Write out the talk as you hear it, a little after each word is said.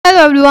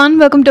everyone,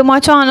 welcome to my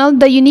channel.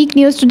 The unique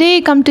news today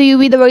come to you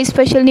with a very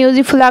special news.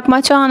 If you like my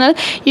channel,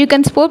 you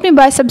can support me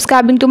by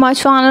subscribing to my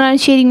channel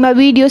and sharing my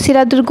videos.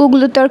 Sila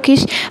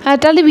Turkish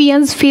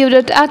television's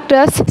favorite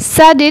actress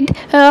saddened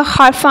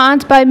her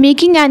fans by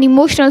making an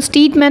emotional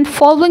statement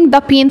following the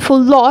painful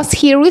loss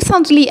he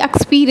recently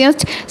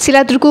experienced.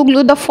 Sila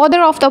Turkoglu, the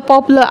father of the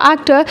popular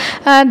actor,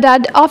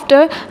 died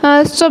after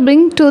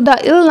succumbing to the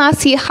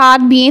illness he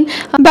had been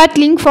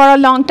battling for a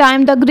long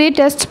time. The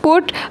greatest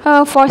support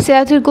for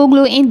Sila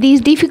Turkoglu in these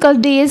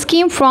difficult days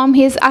came from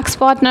his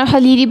ex-partner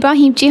Halil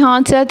Ibrahim.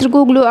 Sila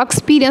Turkoglu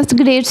experienced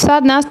great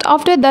sadness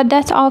after the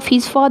death of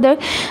his father.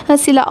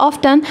 Sila,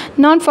 often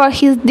known for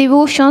his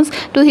devotions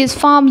to his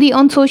family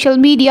on social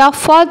media,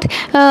 felt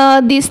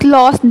this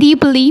loss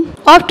deeply.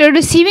 After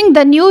receiving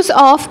the news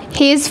of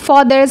his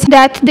father's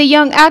death, the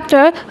young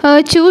actor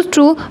chose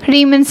to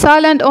remain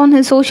silent on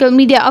his social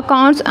media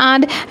accounts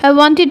and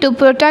wanted to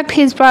protect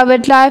his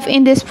private life.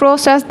 In this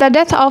process, the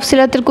death of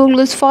Sila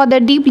Turkoglu's father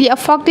deeply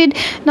affected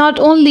not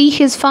only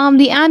his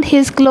family and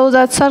his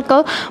closer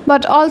circle,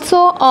 but also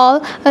all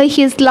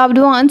his loved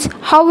ones.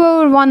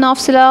 However, one of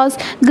Sila's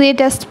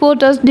greatest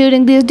supporters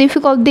during these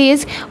difficult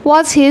days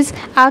was his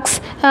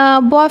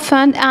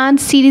ex-boyfriend and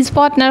series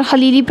partner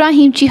Halil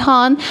Ibrahim.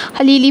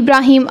 Halil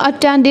Ibrahim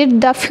attended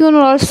the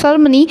funeral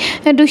ceremony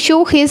to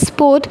show his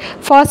support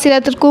for Sila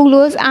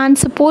Turkoglu and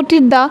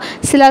supported the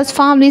Sila's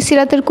family.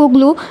 Sila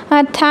Turkoglu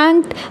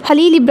thanked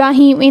Halil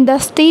Ibrahim in the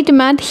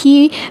statement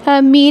he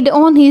made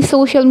on his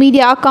social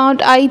media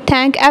account. "I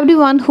thank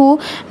everyone who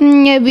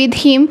with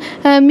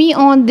me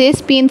on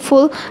this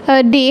painful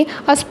day,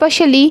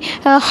 especially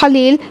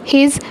Halil.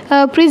 His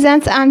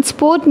presence and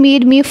support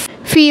made me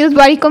feel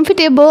very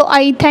comfortable.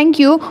 I thank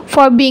you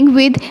for being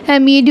with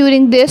me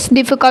during this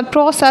difficult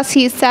process,"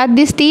 he said.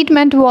 This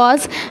statement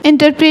was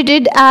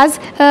interpreted as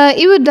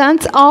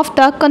evidence of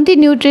the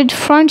continued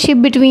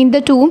friendship between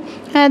the two.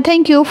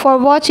 Thank you for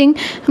watching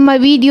my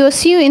video.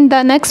 See you in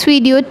the next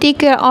video. Take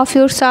care of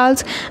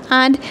yourselves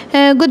and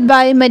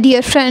goodbye, my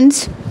dear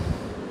friends.